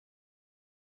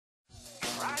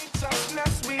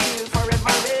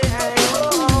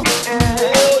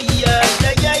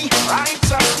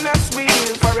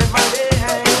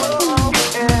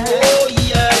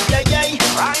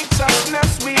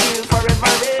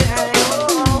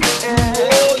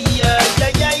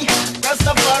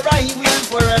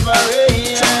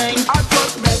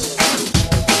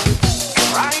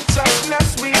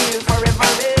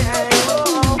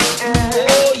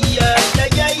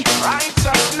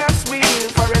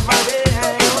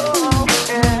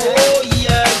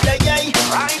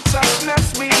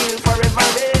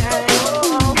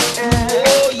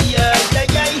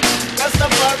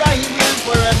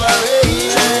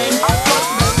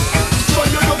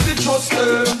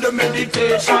trust them, the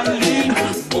meditation lean.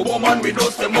 But woman we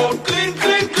dust them out clean,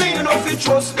 clean, clean. You know if you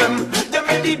trust them, the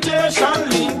meditation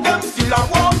lean. Them still a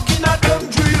walking at them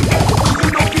dream.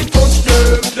 You know if you touch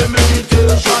them, the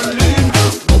meditation lean.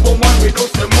 But woman we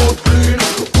dust them out clean.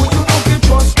 You know if you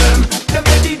trust them, the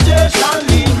meditation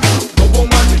lean. But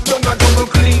woman we tongue a double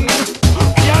clean.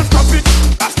 Can't stop it,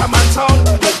 that's the man sound.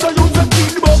 Let's use a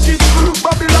clean bucket.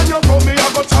 Babylon you go me, I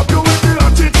go chop you with the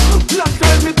hatchet. Long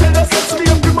time me tell us it's me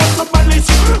and we must abolish.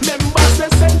 Members the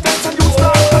sentence and you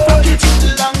start attack it.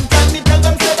 Long time me tell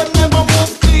them say them never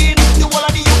move clean. The whole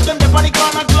of the youth them dep on the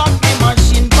corner clock me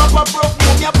machine. Papa broke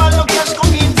move your ball no cash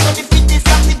come in. So the fittest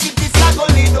and the fittest I go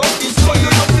lead up this. So you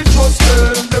know we trust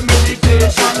them, the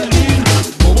meditation lean.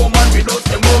 But woman we dust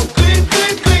them out clean,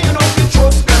 clean, clean. You know we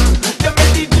trust them, the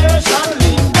meditation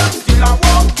lean. Them still a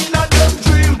walking at them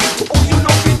dream. Oh you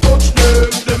know we touch them,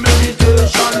 the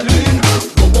meditation lean.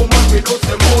 But woman we dust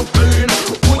them out clean.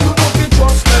 Oh you know we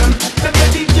trust them, the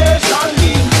meditation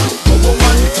lean. But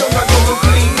woman we tongue a double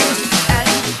clean.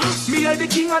 Me and the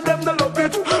king and them they love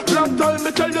it. Long time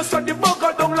me tell you so the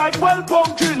bugger don't like well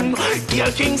pumpkin.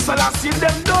 Hail King Selassie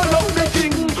them don't love the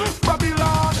king.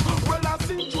 Babylon, well I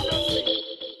sing to them.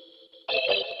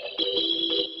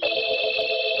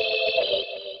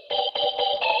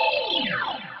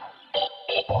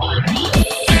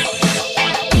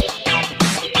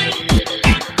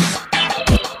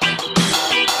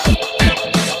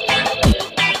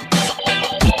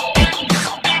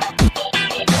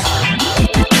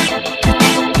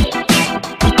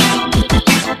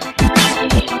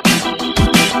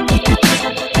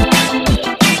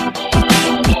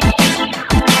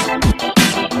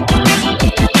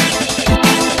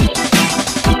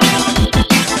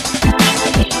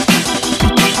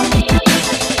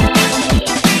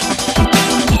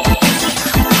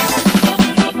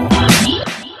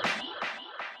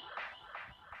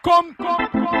 Come.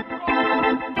 Come.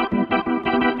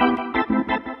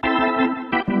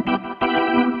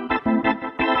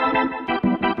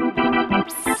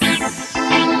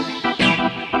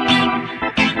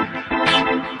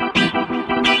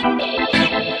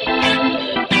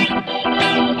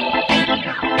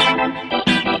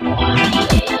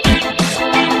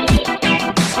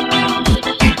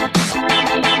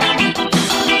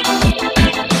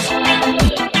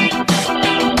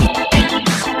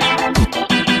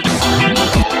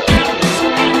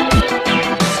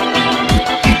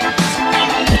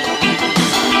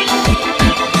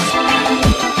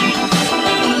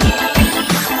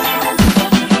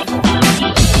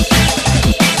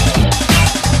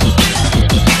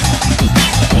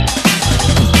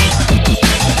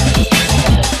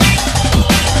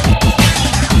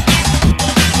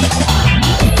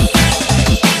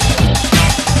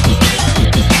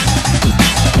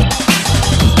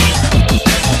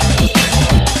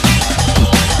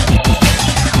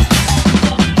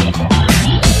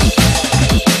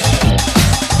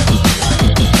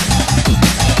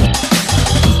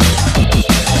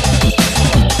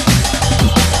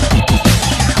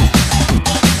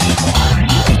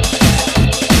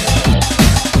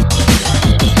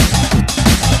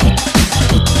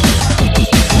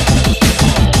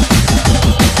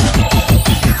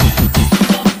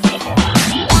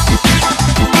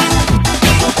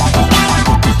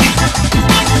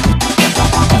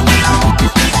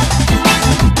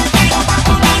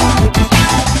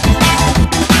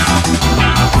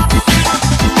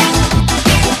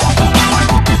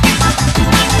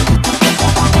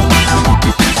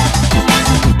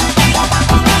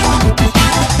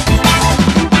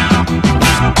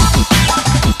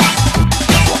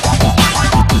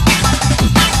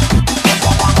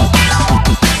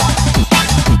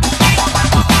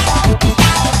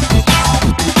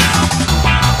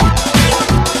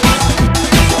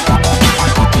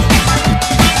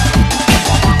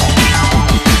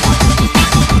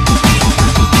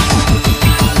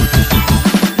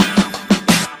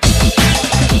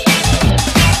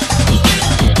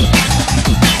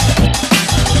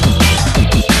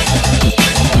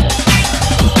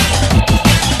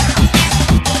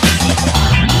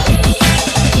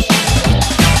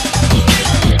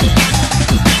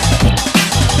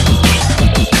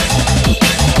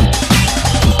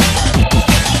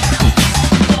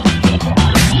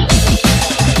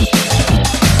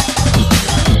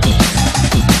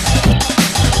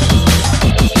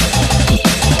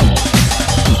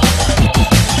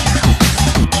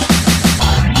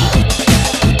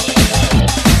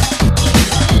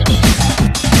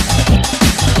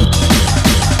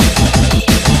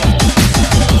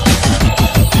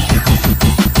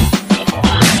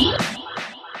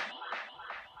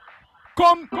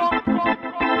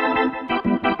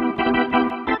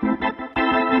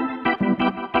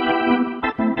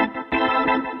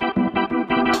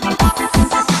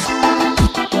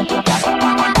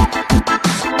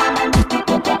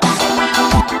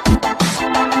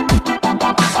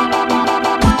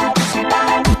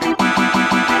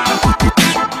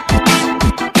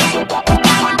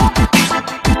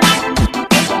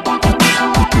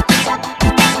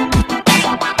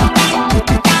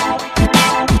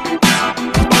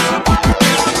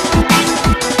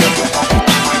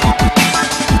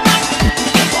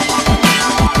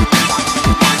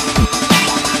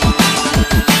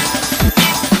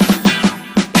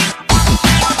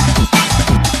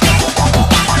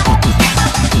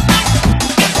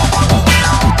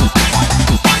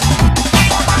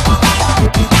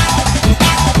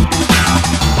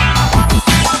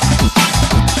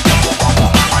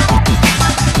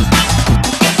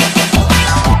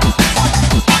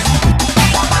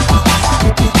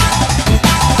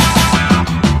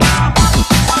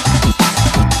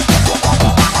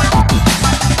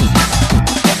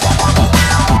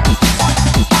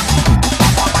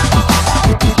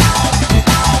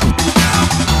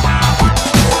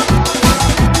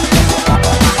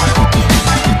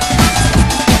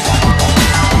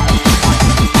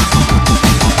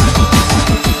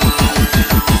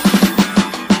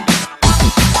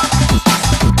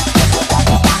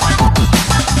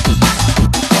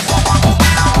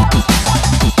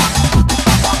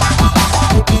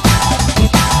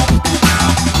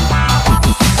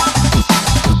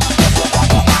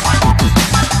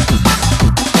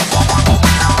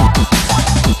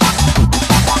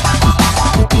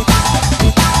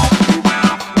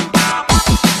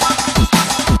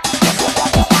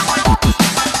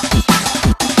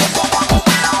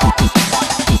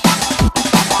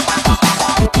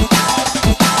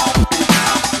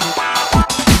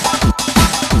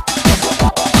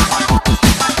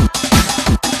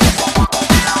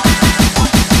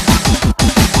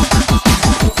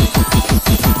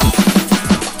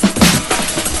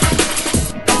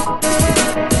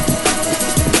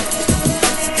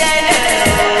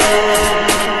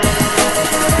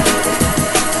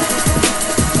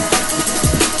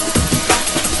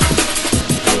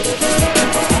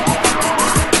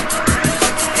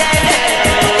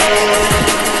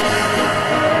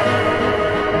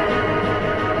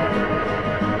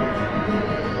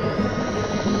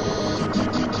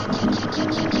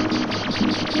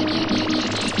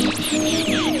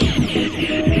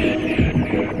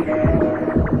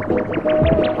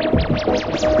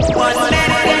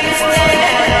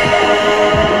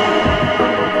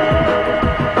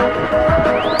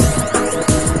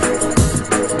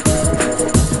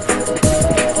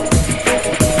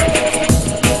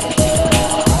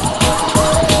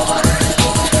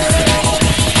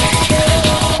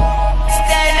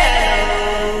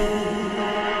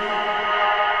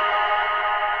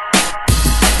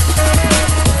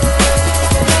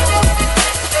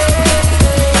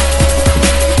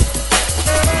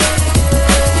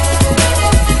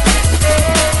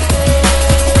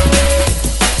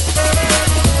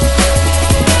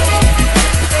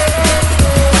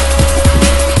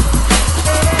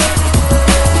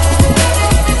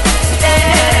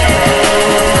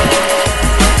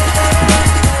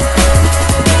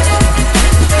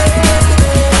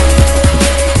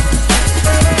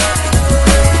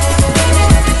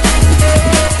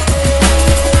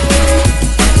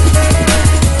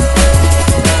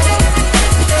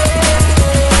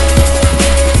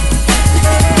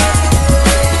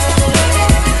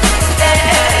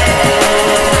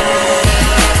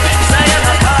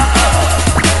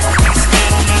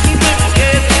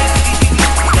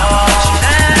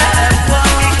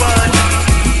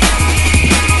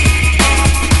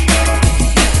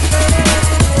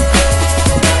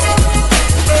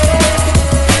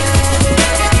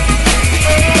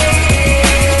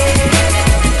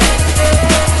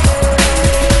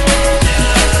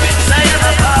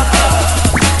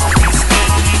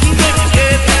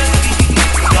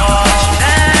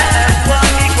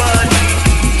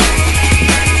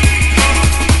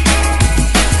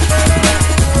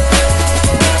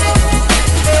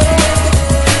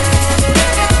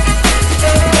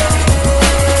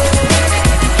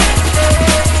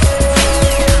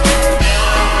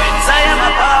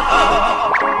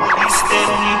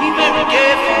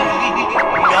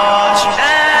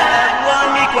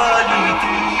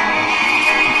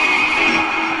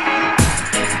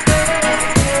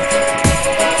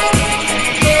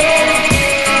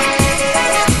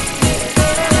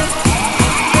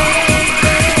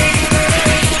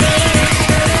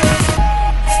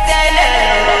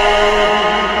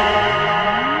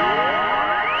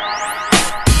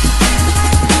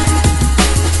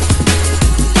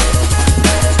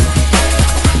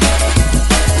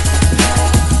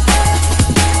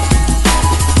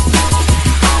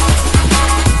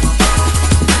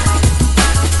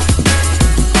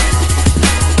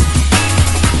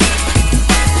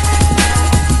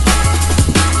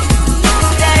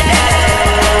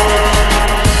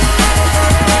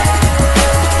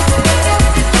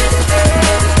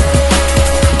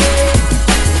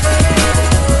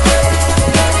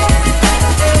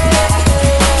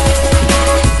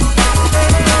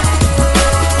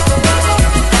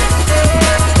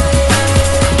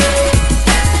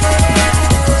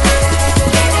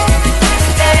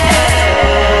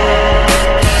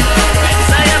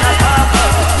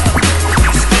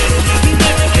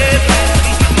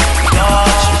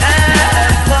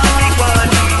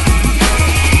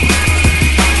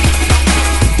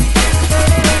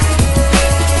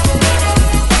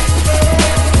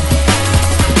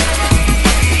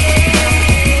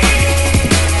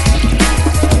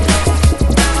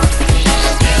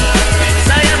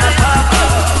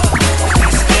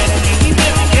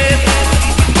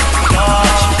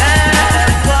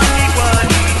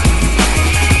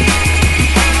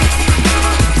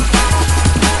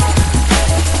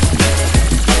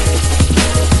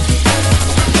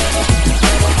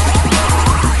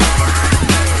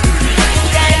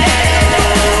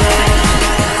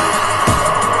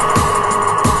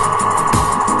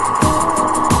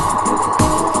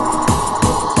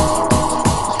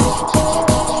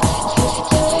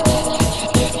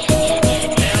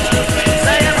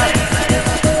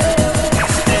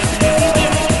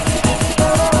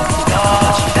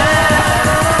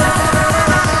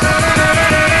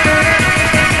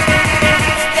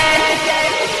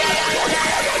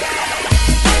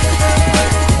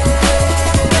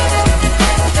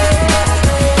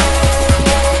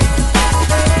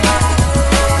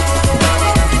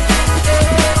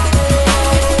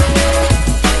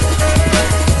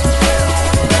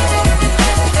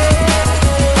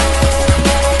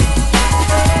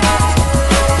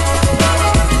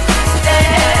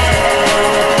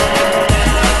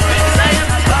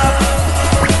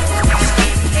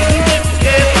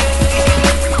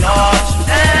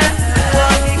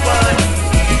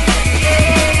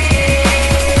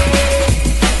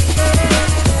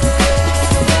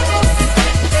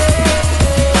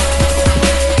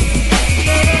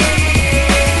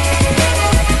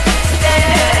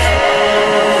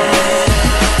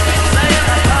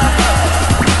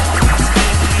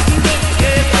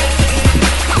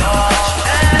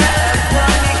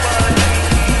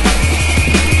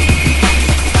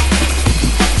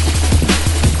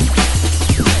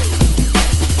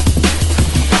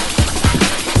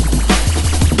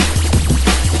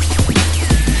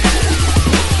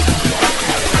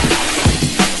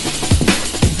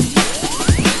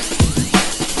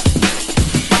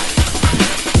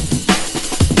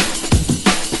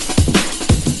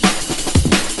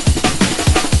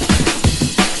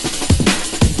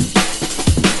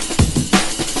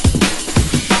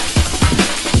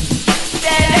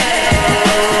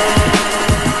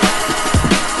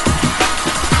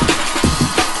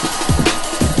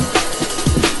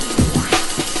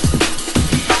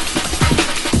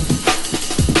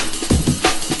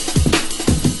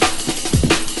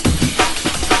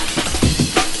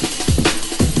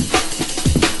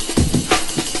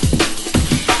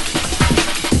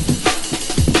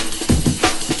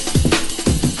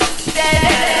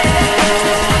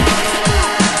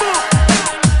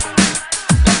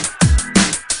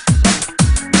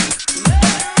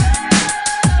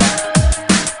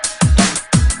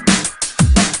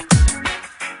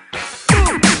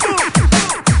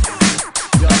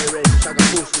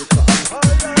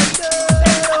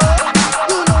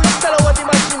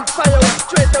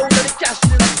 cash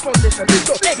lyrics foundation.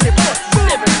 Rico, make the boss,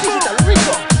 never digital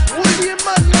Rico. Holy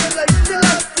Emmanuel, like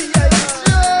Selassie, I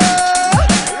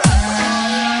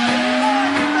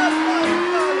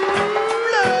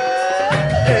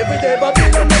every day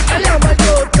Babylon make I am my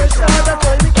blood pressure. That's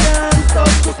why we can't stop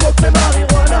to smoke the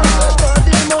marijuana. For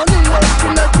the money, she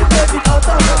make me play it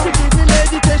hotter. She give me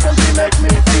meditation, she make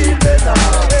me feel better.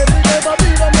 Every day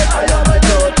Babylon make I am my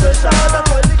blood pressure. That's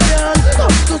why we can't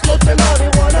stop to smoke the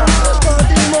marijuana. For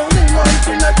the money,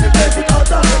 she make me play it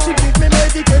hotter. She give me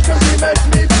meditation, she make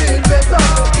me feel better.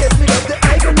 Get me up the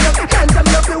icon, me up the ganja,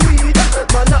 me up the weed.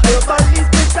 Man a herbalist,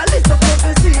 specialist of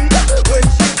the seed. When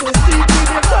she goes deep with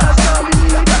the flash,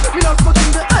 me not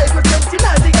fucking the eye, but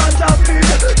tonight the ganja feed.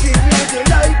 Give me the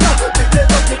lighter, the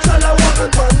place of the chalawa.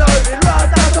 Man, I will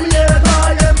rather some years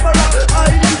my emperor.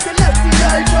 I need to let the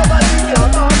eye cover the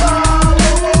Yamama.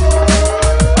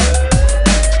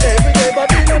 Every day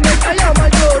Babylon make I am my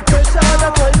blood pressure.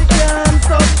 That's why we can't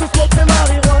stop to smoke the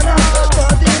marijuana. For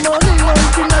the money,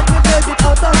 she make me play it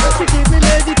hotter. She give me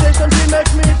meditation, she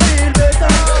make me feel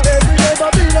better. Every day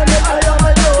Babylon make I am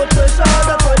my blood pressure.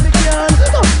 That's why we can't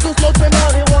stop to smoke the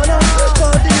marijuana.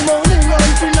 For the money,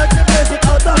 she make me play it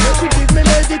hotter. She give me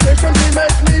meditation, she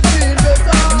make me feel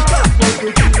better. The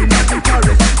feeling of the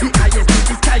forest, the highest,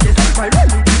 the skyest. My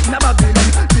remedy in a Babylon,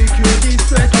 the cure the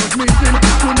stress was missing.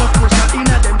 Too much pressure in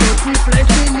a them dirty place.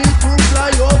 We need to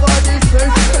fly over the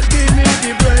space. Give me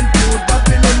the brain food,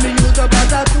 Babylon me use a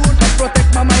better tool. Protect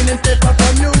my mind and step up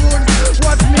from your rules.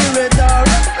 Watch me radar,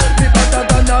 me better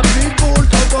than a big bull.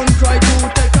 So don't try to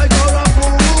take I for a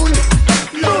fool.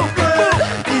 Love bread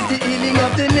is the healing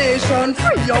of the nation.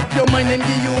 Free up your mind and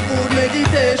give you good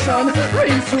meditation.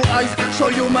 Rinse your eyes, show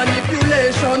you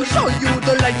manipulation. Show you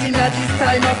the light in a this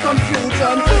time of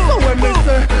confusion. So when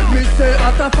me say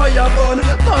at a fire burn,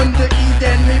 on the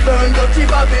Eden me burn dirty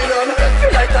Babylon.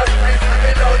 Feel like a space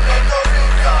me down, no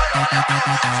reason.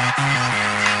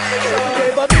 Okay,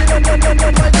 Babylon,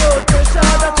 run my blood pressure.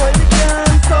 That's why we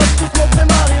can't stop to smoke the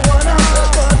marijuana.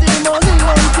 For the money,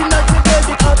 she make me play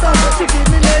it hotter. She give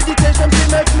me meditation, she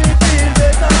make me feel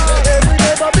better. Every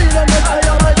day Babylon, I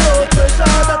am my blood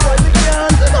pressure. That's why we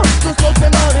can't stop to smoke the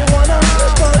marijuana.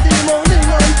 For the money,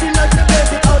 she make me play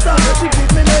it hotter. She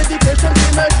give me meditation, she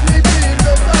make me feel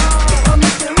better. I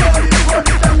miss the roll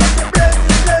it, I miss the bless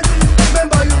it.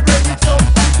 Remember you break it so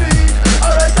sweet.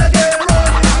 Alright again,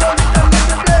 roll it, I miss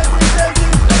the bless it.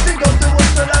 Think of the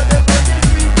words that I get for this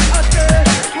week. I say,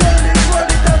 roll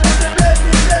it, I miss the bless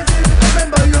it.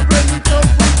 Remember you break it so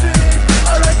sweet.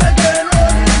 Alright again,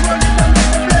 roll it, I miss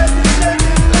the bless it.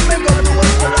 Remember the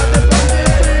words that I get for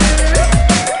this week.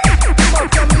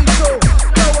 Fuck a me show.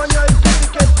 Now when you're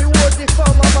certificate, you hold the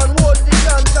farmer man, hold the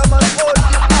ganja man, hold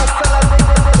the hustle and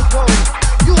they come.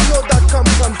 You know that come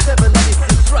from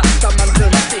 76 Rasta man,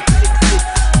 done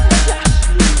 666.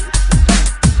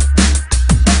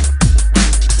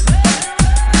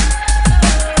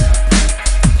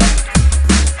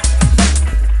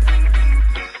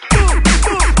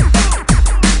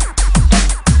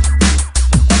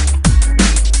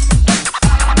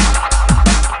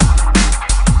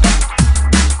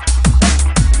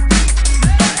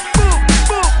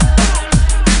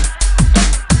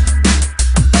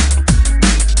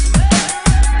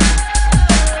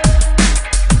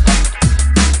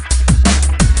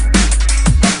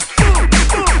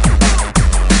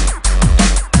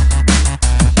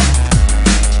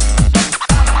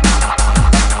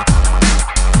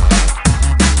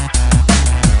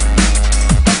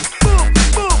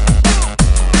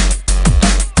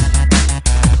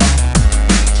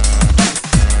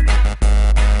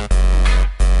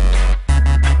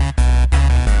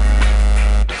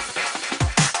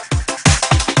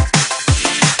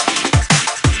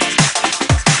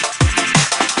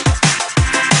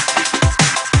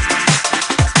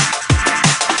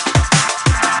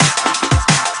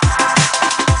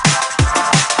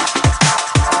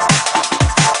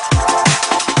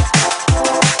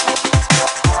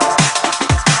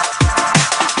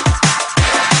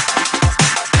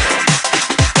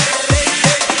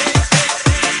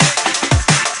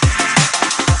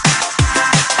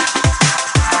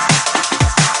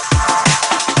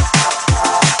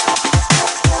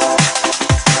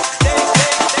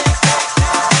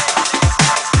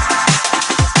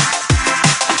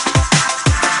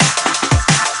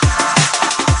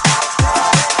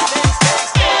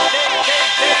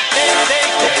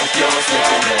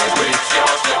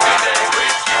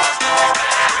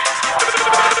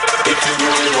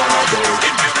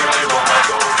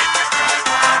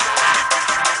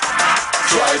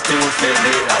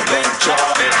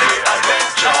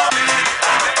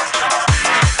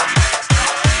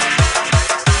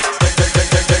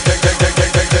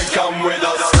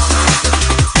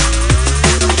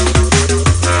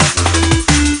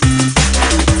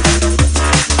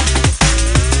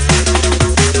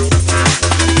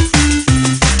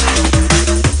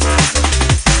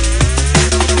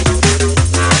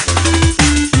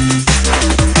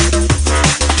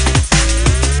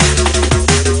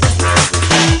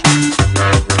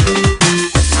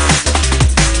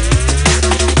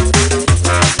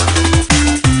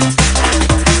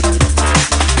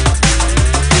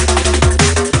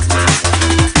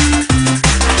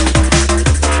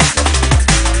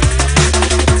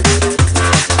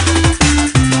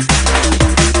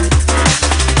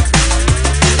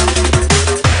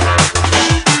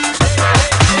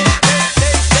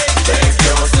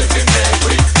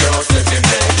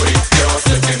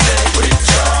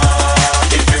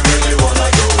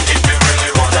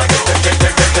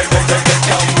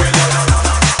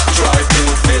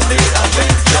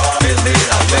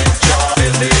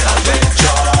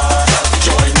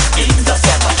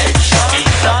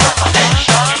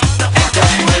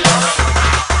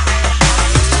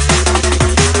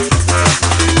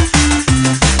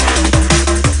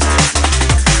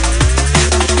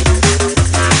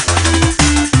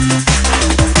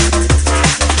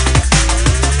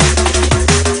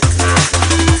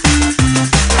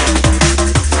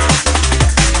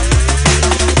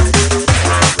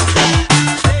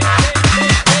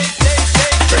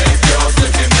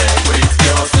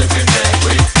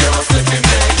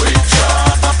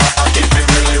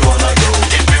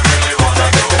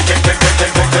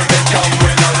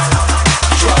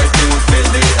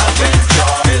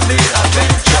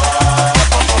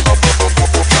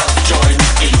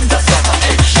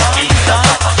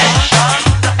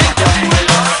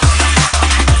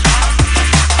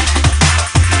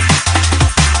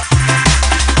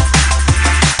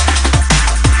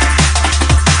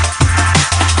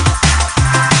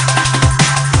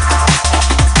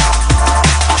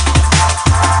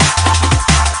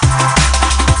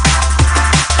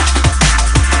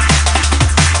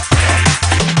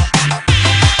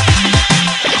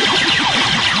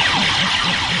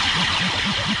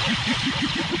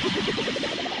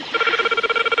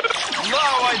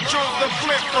 Now I choose the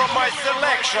flip from my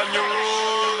selection,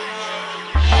 you